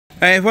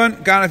Hey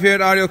everyone, Gareth here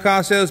at Audio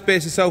Car Sales,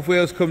 based in South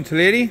Wales, come to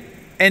Lady,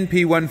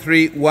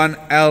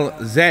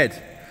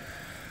 NP131LZ.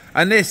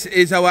 And this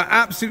is our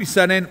absolutely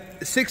stunning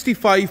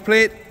 65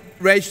 plate,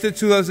 registered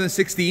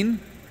 2016,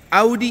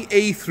 Audi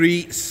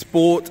A3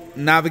 Sport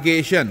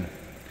Navigation.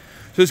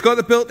 So it's got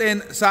the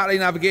built-in satellite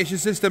navigation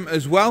system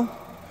as well.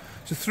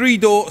 It's a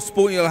 3-door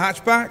sporty little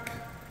hatchback,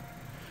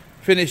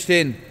 finished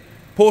in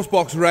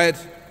postbox red,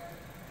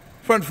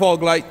 front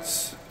fog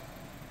lights,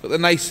 got the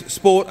nice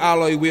sport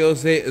alloy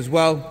wheels there as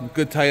well,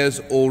 good tyres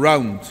all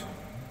round.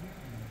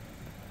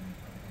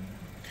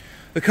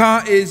 The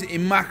car is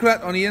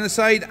immaculate on the inner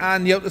side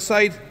and the outer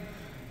side,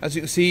 as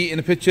you can see in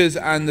the pictures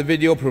and the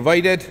video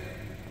provided.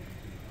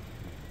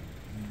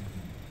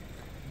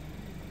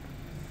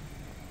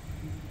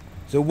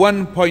 It's a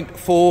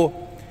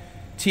 1.4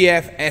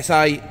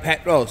 Tfsi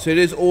petrol, so it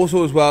is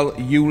also as well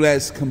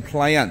ULEZ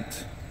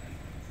compliant.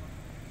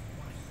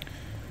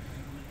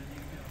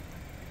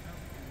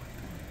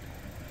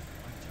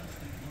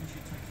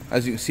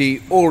 As you can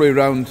see, all the way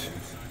around,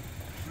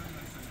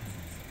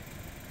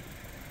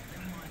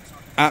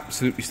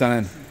 absolutely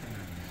stunning.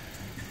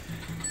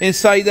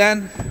 Inside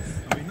then,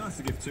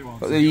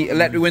 got the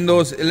electric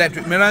windows,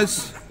 electric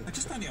mirrors,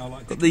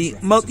 got the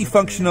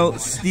multifunctional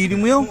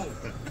steering wheel.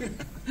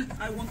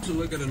 I want to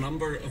look at a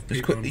number of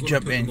Just quickly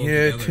jump in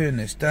here, turn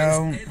this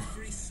down.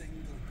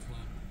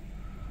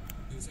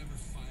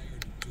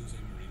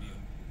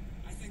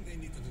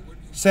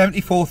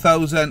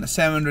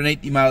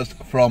 74,780 miles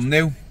from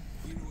new.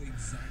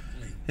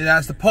 It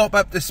has the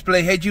pop-up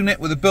display head unit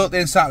with a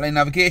built-in satellite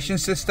navigation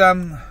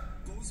system,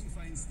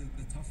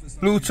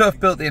 Bluetooth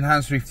built-in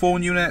hands-free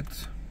phone unit,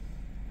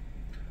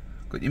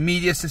 got your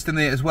media system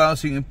there as well,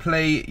 so you can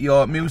play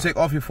your music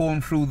off your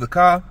phone through the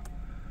car,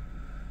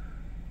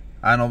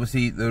 and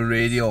obviously the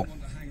radio.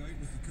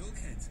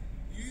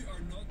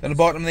 Down the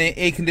bottom there,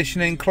 air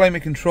conditioning,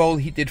 climate control,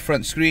 heated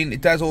front screen.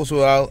 It does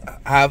also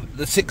have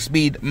the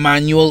 6-speed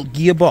manual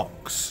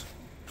gearbox.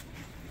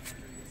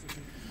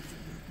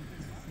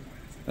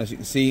 As you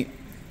can see,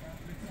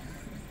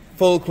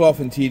 full cloth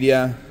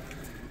interior,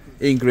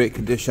 in great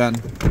condition,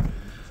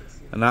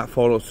 and that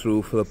follows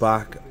through for the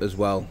back as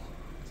well.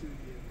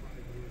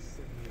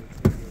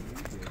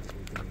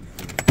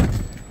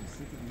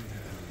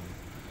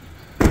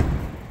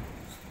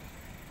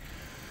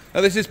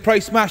 Now this is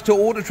price matched to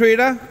Auto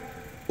Trader.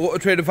 Auto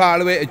Trader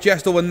valuated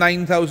just over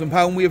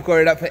 £9,000. We've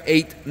got it up for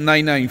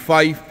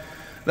 £8,995.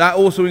 That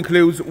also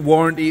includes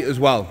warranty as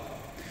well.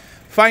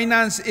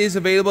 Finance is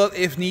available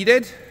if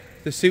needed,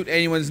 to suit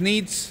anyone's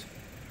needs.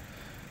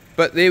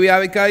 But there we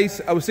have it,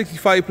 guys. Our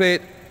 65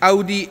 plate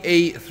Audi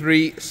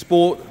A3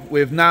 Sport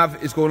with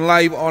nav is going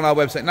live on our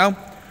website now.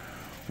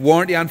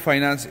 Warranty and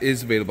finance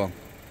is available.